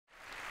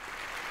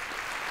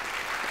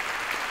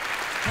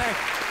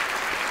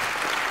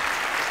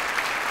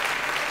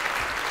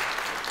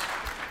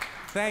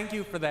Thank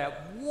you for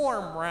that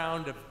warm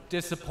round of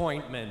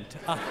disappointment.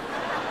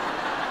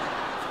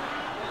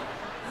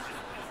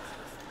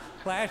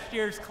 Last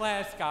year's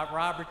class got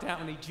Robert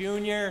Downey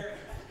Jr.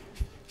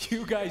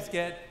 You guys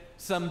get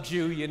some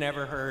Jew you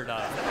never heard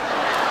of.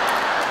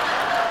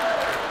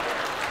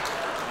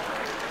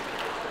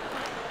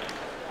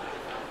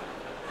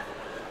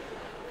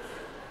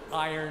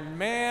 Iron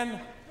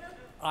Man,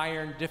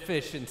 iron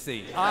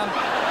deficiency.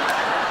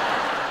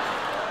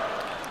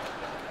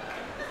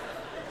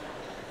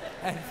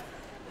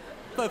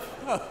 But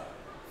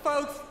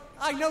folks,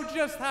 I know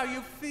just how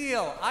you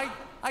feel.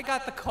 I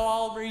got the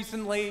call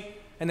recently,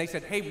 and they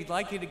said, hey, we'd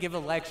like you to give a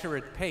lecture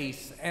at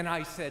Pace. And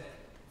I said,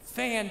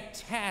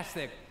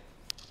 fantastic.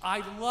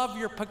 I love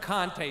your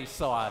picante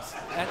sauce.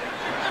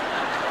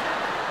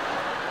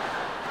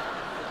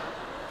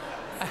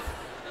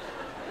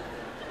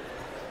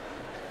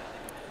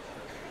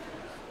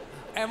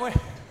 And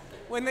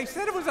when they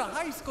said it was a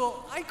high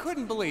school, I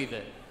couldn't believe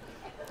it.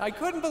 I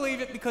couldn't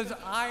believe it because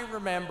I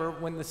remember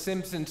when The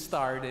Simpsons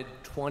started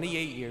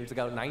 28 years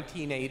ago,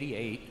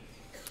 1988.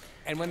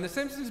 And when The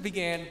Simpsons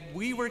began,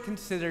 we were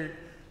considered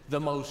the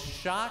most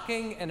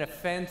shocking and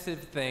offensive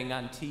thing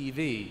on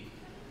TV.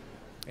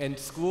 And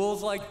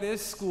schools like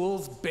this,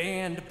 schools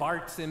banned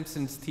Bart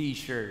Simpson's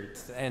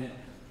t-shirts. And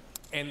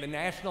the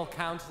National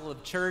Council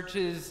of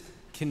Churches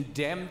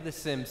condemned The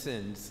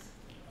Simpsons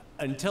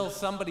until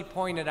somebody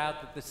pointed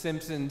out that The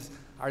Simpsons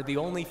are the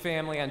only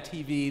family on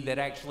TV that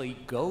actually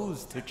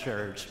goes to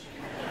church.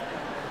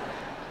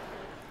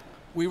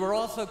 We were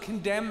also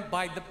condemned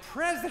by the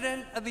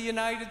President of the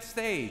United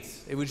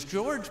States. It was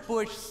George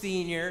Bush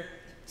Sr.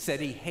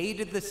 said he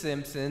hated The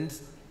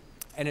Simpsons,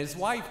 and his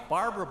wife,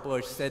 Barbara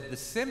Bush, said, The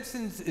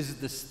Simpsons is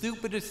the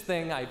stupidest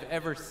thing I've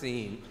ever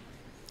seen,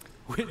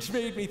 which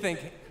made me think,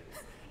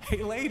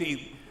 hey,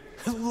 lady,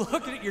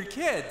 look at your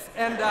kids.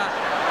 And,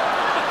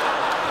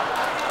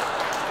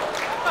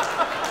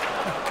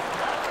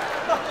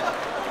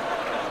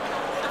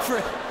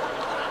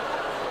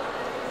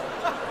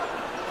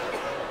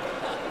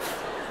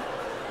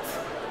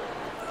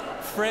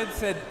 Fred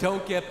said,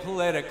 don't get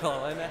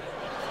political, and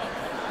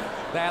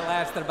that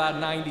lasted about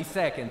 90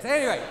 seconds.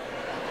 Anyway,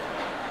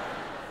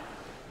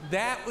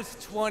 that was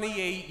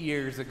 28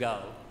 years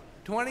ago.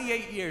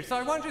 28 years. So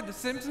I want you, The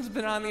Simpsons have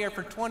been on the air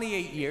for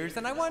 28 years,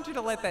 and I want you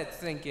to let that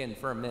sink in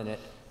for a minute.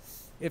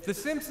 If The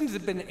Simpsons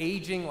had been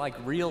aging like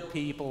real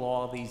people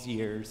all these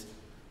years,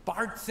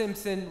 Bart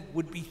Simpson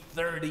would be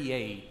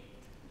 38.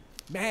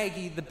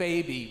 Maggie, the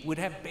baby, would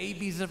have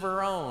babies of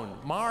her own.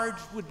 Marge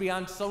would be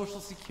on Social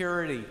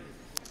Security.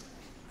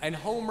 And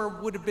Homer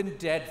would have been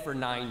dead for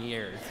 9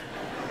 years.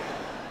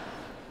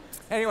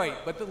 Anyway,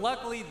 but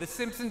luckily, The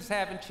Simpsons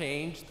haven't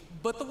changed,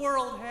 but the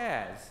world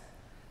has.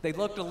 They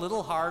looked a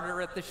little harder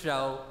at the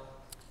show,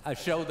 a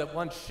show that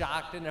once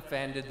shocked and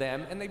offended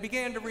them, and they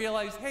began to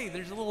realize, hey,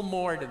 there's a little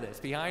more to this.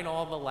 Behind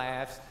all the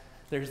laughs,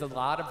 there's a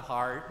lot of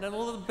heart and a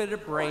little bit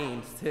of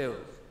brains, too.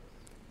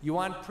 You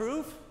want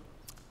proof?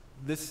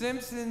 The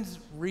Simpsons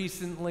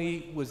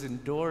recently was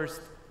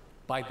endorsed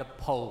by the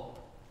Pope.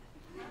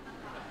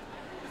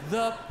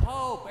 The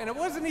Pope. And it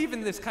wasn't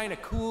even this kind of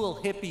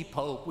cool hippie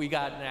Pope we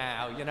got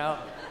now, you know?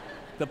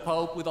 The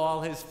Pope with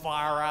all his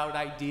far-out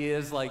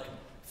ideas like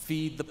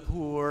feed the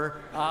poor.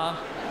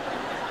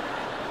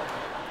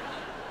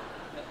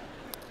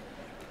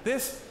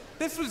 This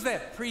was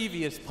that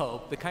previous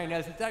Pope, the kind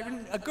of,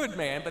 a good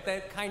man, but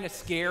that kind of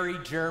scary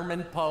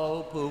German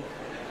Pope who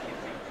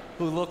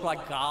looked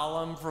like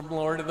Gollum from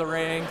Lord of the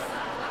Rings.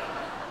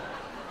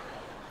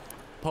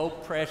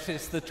 Pope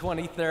Precious the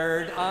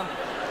 23rd.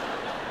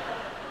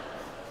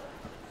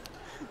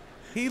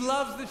 He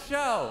loves the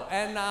show,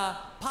 and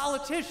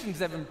politicians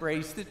have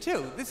embraced it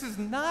too. This is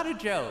not a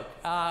joke.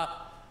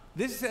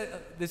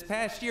 This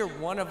past year,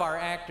 one of our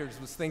actors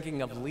was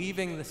thinking of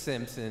leaving The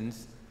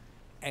Simpsons,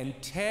 and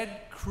Ted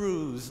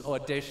Cruz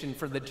auditioned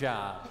for the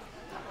job.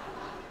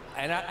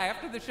 And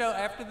after the show,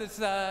 after this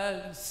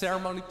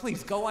ceremony,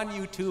 please go on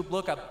YouTube,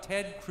 look up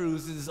Ted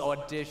Cruz's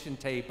audition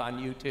tape on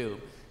YouTube.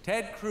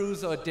 Ted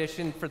Cruz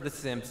auditioned for The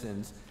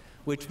Simpsons,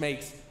 which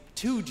makes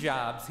 2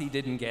 jobs he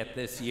didn't get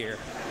this year.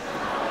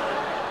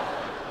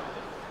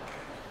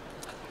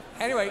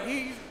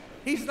 Anyway,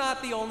 he's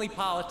not the only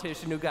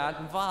politician who got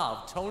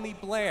involved. Tony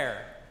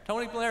Blair,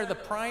 the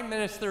Prime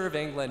Minister of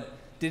England,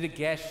 did a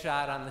guest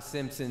shot on The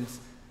Simpsons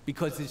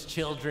because his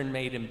children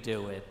made him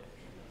do it.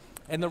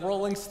 And the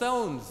Rolling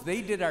Stones,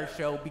 they did our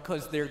show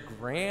because their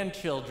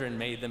grandchildren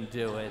made them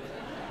do it.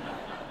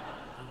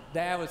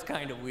 That was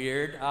kind of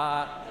weird.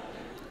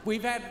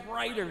 We've had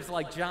writers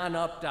like John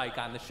Updike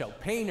on the show,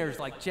 painters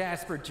like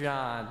Jasper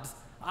Johns,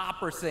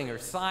 opera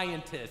singers,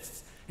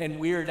 scientists, and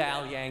Weird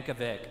Al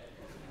Yankovic.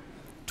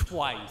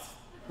 Twice.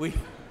 We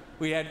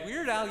had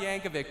Weird Al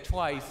Yankovic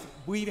twice.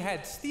 We've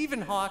had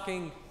Stephen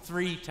Hawking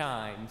 3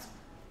 times.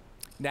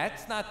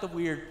 That's not the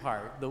weird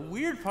part. The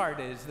weird part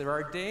is there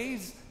are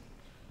days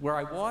where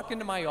I walk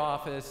into my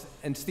office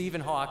and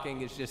Stephen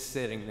Hawking is just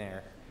sitting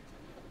there.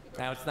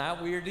 Now, it's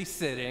not weird he's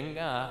sitting.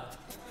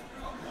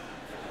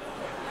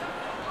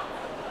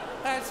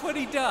 That's what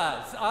he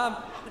does.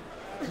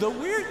 The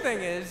weird thing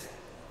is,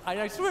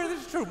 I swear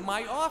this is true,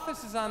 my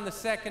office is on the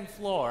second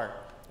floor,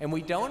 and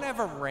we don't have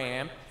a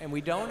ramp, and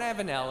we don't have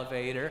an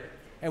elevator,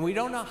 and we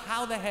don't know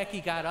how the heck he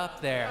got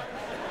up there.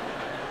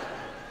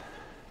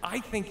 I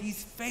think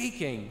he's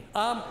faking.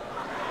 I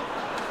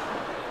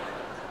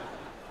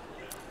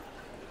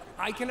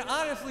can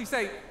honestly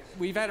say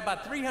we've had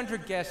about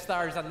 300 guest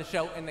stars on the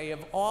show, and they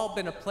have all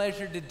been a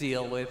pleasure to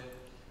deal with,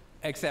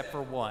 except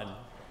for one.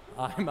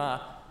 I'm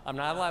not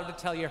allowed to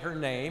tell you her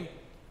name.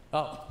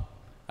 Oh,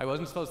 I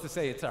wasn't supposed to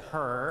say it's a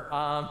her.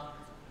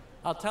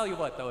 I'll tell you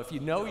what, though, if you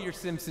know your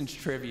Simpsons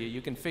trivia,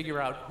 you can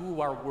figure out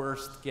who our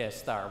worst guest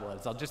star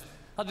was. I'll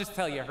just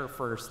tell you her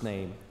first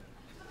name.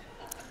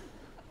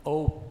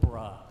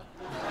 Oprah.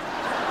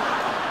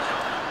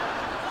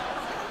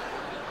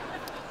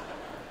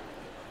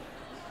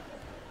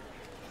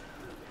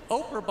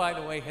 Oprah, by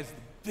the way, has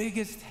the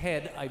biggest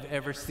head I've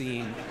ever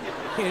seen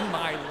in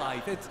my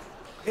life.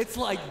 It's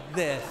like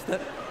this.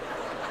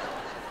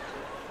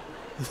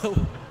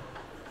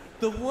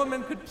 The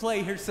woman could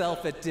play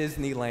herself at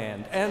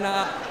Disneyland. And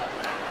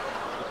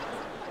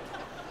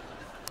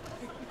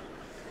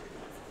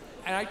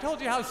I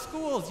told you how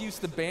schools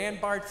used to ban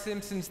Bart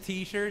Simpson's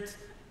t-shirts.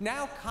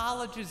 Now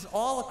colleges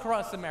all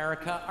across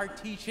America are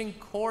teaching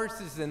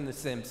courses in The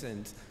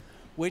Simpsons,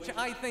 which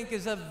I think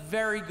is a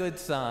very good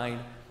sign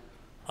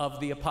of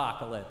the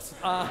apocalypse.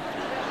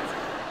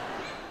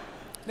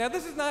 Now,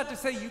 this is not to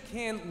say you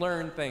can't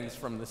learn things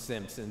from The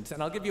Simpsons,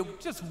 and I'll give you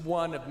just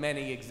one of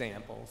many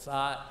examples.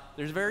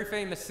 There's a very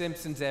famous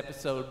Simpsons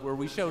episode where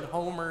we showed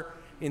Homer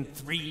in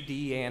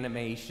 3D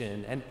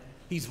animation, and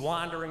he's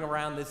wandering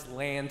around this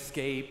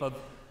landscape of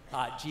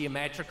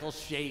geometrical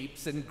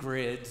shapes and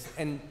grids,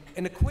 and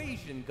an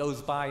equation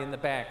goes by in the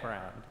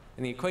background.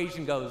 And the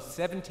equation goes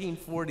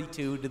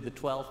 1742 to the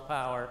 12th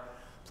power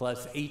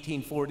plus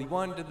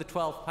 1841 to the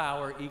 12th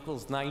power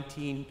equals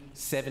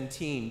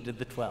 1917 to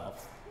the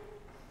 12th.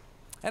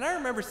 And I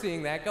remember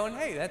seeing that going,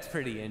 hey, that's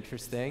pretty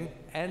interesting.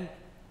 And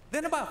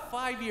then about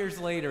 5 years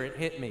later, it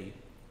hit me.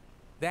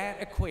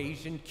 That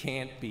equation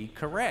can't be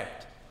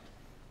correct.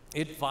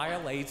 It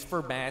violates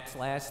Fermat's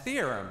last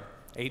theorem.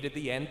 A to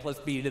the n plus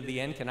b to the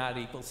n cannot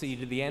equal c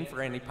to the n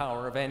for any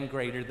power of n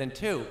greater than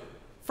 2.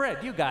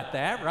 Fred, you got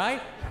that,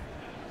 right?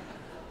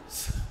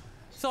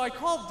 So I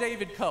called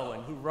David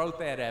Cohen, who wrote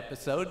that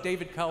episode.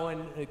 David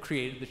Cohen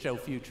created the show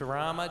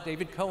Futurama.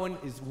 David Cohen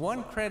is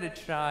one credit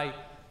shy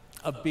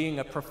of being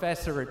a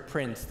professor at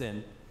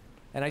Princeton.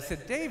 And I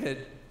said,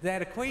 David,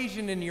 that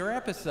equation in your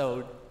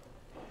episode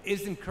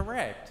isn't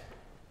correct.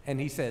 And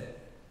he said,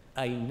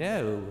 I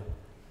know.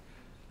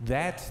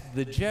 That's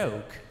the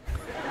joke.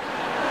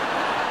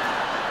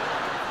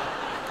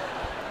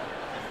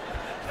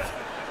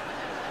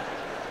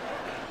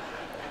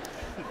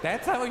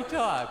 That's how he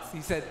talks.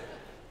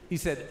 He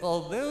said,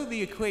 although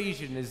the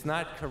equation is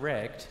not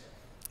correct,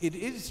 it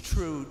is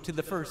true to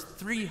the first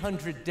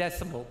 300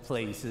 decimal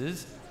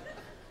places,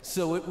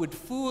 so it would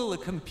fool a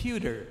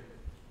computer.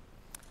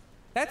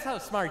 That's how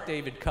smart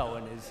David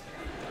Cohen is.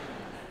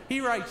 He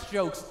writes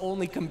jokes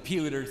only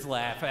computers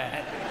laugh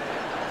at.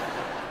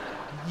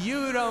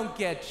 You don't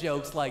get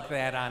jokes like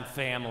that on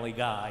Family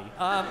Guy.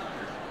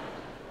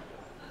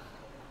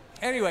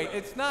 Anyway,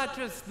 it's not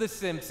just The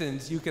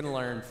Simpsons you can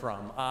learn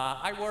from.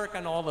 I work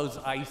on all those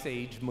Ice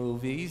Age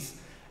movies,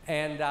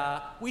 and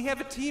we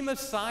have a team of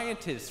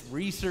scientists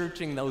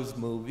researching those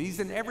movies,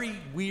 and every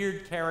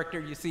weird character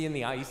you see in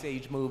the Ice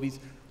Age movies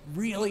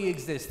really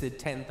existed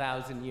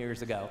 10,000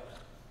 years ago,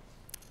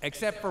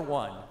 except for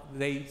one.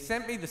 They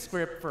sent me the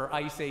script for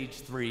Ice Age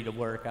 3 to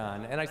work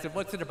on, and I said,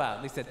 what's it about?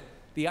 And they said,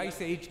 the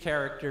Ice Age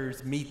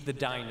characters meet the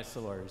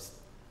dinosaurs.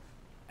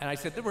 And I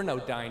said, there were no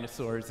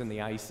dinosaurs in the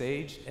Ice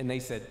Age, and they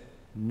said,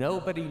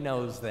 nobody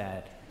knows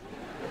that.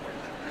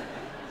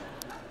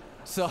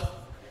 So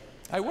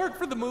I worked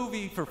for the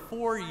movie for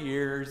 4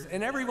 years,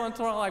 and every once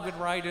in a while I would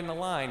write in a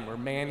line where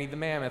Manny the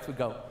Mammoth would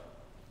go,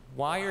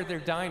 why are there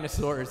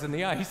dinosaurs in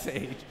the Ice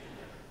Age?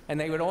 And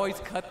they would always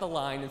cut the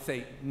line and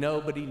say,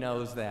 nobody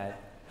knows that.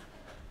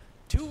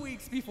 2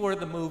 weeks before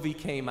the movie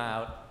came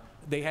out,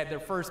 they had their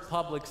first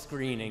public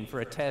screening for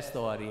a test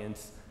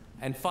audience,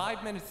 and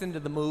 5 minutes into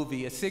the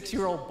movie, a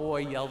 6-year-old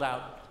boy yelled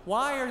out,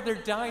 why are there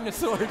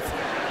dinosaurs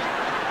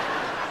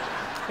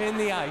in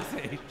the Ice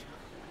Age?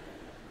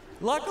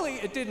 Luckily,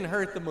 it didn't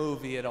hurt the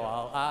movie at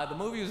all. The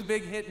movie was a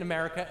big hit in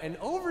America, and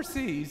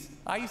overseas,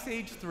 Ice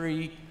Age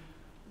 3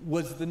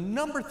 was the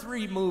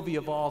 #3 movie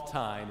of all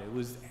time. It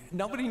was,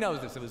 nobody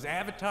knows this, it was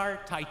Avatar,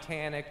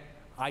 Titanic,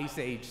 Ice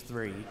Age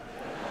 3.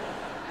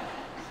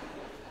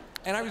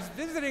 And I was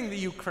visiting the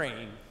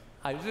Ukraine.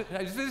 I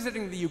was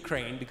visiting the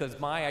Ukraine because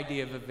my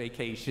idea of a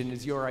vacation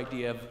is your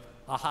idea of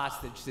a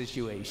hostage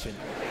situation.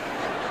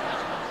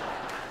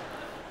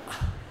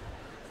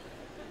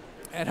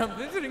 And I'm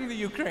visiting the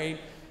Ukraine,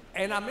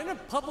 and I'm in a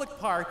public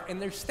park,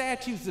 and there's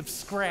statues of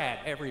Scrat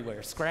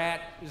everywhere.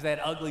 Scrat is that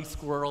ugly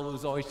squirrel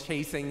who's always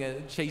chasing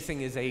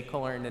his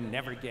acorn and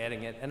never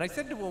getting it. And I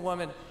said to a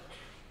woman,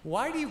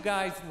 why do you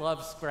guys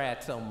love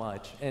Scrat so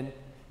much? And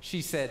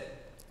she said,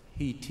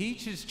 He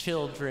teaches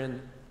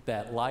children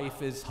that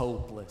life is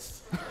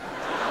hopeless.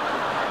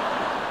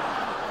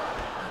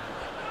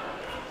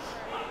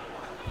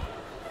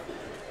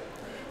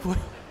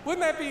 Wouldn't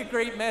that be a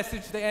great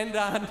message to end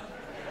on?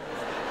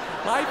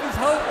 Life is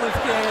hopeless,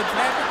 kids.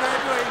 Happy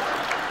graduation.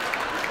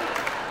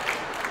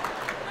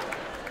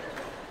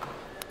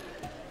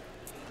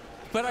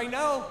 But I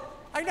know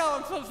I'm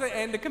supposed to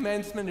end a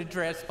commencement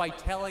address by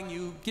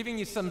giving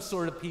you some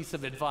sort of piece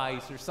of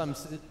advice or some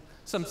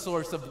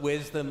source of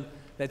wisdom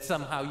that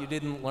somehow you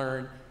didn't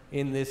learn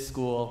in this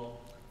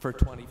school for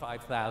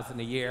 $25,000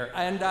 a year.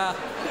 And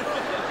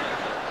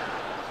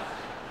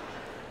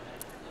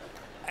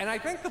I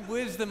think the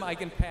wisdom I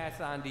can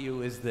pass on to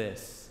you is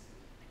this.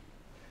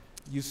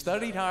 You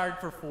studied hard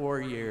for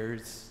 4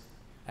 years,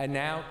 and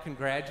now,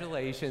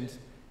 congratulations,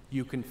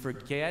 you can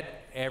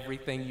forget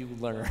everything you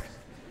learned.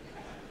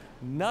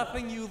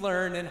 Nothing you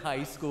learn in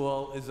high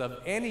school is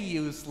of any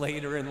use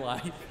later in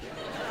life.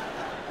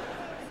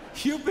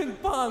 You've been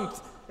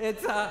punked.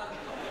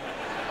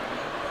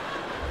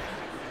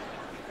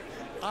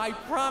 I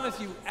promise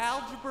you,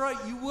 algebra,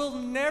 you will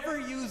never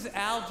use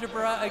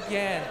algebra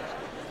again.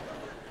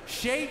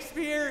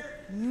 Shakespeare,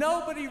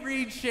 nobody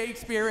reads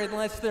Shakespeare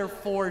unless they're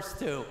forced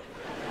to.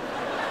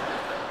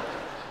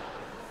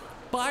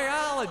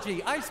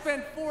 Biology, I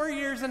spent 4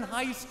 years in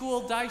high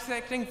school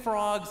dissecting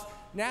frogs.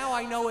 Now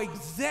I know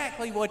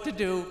exactly what to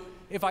do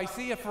if I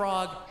see a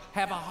frog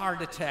have a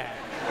heart attack.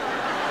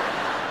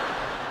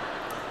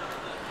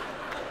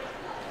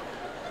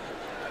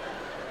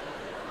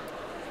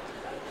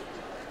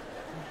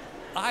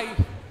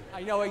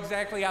 I know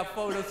exactly how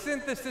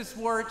photosynthesis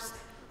works.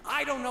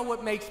 I don't know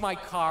what makes my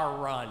car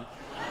run.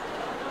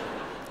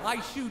 I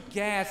shoot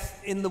gas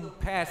in the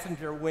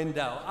passenger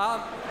window.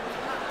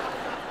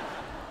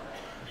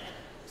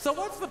 So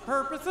what's the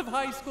purpose of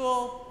high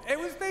school? It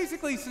was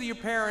basically so your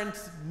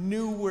parents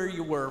knew where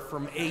you were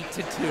from 8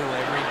 to 2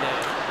 every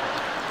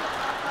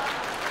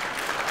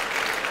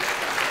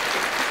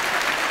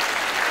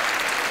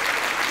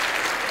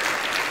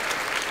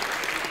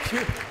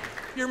day.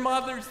 Your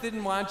mothers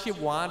didn't want you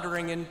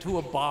wandering into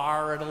a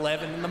bar at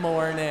 11 in the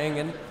morning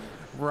and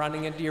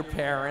running into your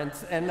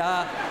parents. And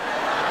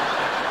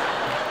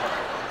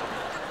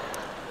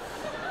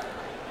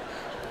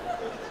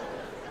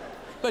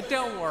but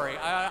don't worry,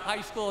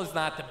 high school is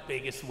not the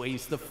biggest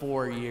waste of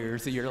 4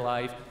 years of your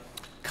life.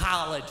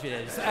 College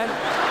is. And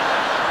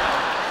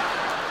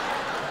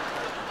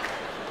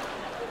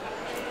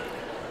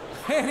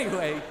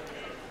anyway,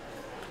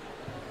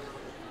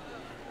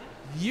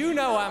 you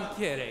know I'm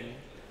kidding.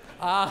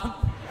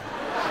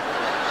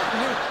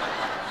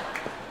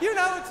 You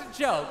know it's a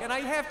joke, and I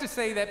have to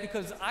say that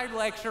because I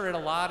lecture at a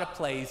lot of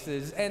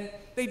places, and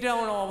they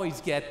don't always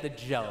get the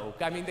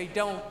joke. I mean, they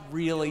don't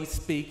really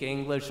speak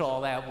English all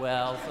that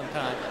well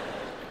sometimes.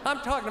 I'm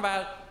talking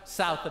about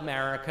South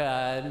America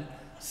and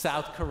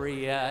South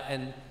Korea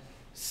and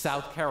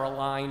South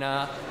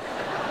Carolina.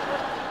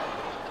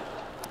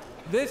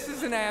 This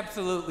is an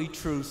absolutely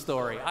true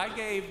story.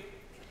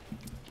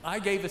 I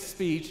gave a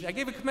speech, I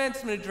gave a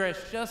commencement address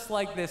just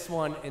like this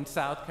one in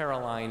South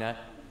Carolina.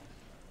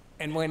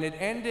 And when it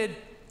ended,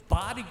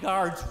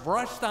 bodyguards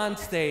rushed on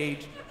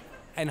stage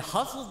and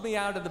hustled me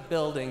out of the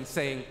building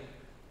saying,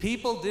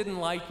 "People didn't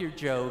like your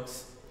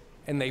jokes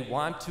and they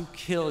want to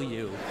kill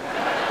you."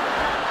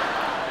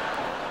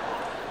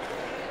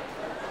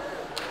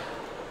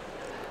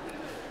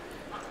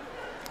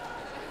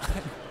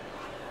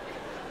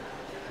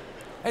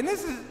 And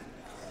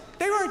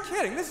they weren't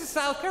kidding. This is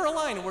South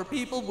Carolina where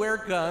people wear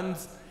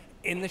guns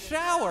in the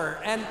shower.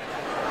 And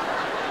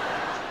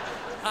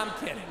I'm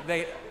kidding.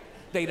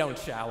 They don't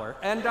shower.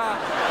 And but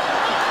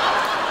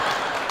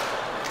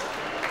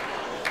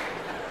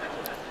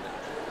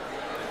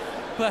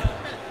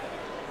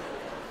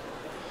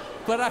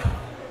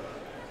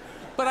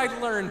I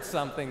learned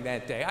something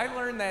that day. I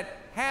learned that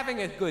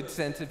having a good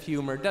sense of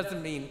humor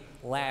doesn't mean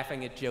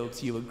laughing at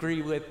jokes you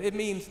agree with. It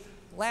means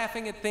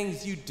laughing at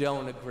things you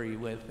don't agree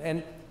with.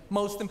 And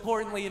most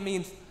importantly, it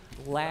means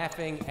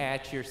laughing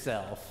at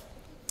yourself.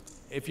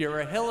 If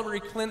you're a Hillary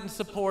Clinton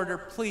supporter,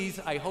 please,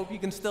 I hope you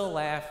can still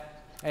laugh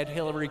at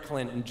Hillary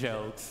Clinton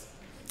jokes.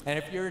 And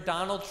if you're a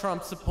Donald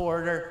Trump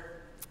supporter,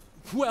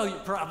 well, you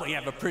probably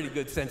have a pretty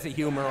good sense of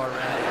humor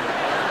already.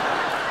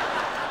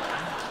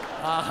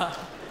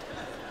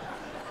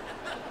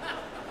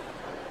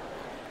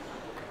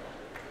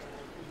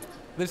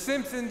 The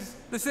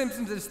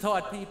Simpsons has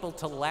taught people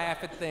to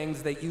laugh at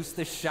things that used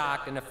to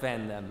shock and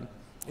offend them.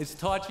 It's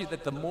taught you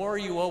that the more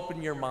you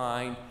open your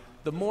mind,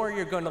 the more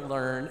you're going to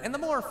learn, and the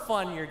more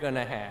fun you're going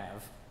to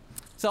have.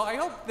 So I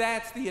hope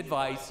that's the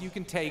advice you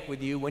can take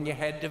with you when you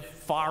head to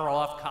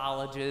far-off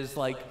colleges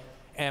like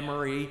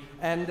Emory.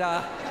 And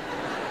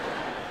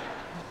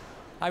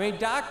I mean,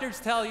 doctors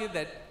tell you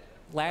that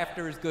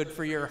laughter is good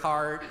for your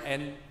heart,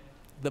 and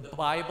the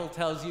Bible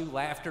tells you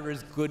laughter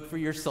is good for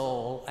your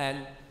soul.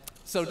 And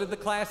so to the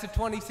class of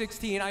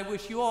 2016, I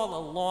wish you all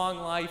a long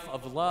life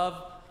of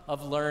love,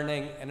 of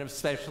learning, and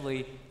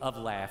especially of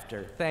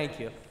laughter. Thank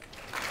you.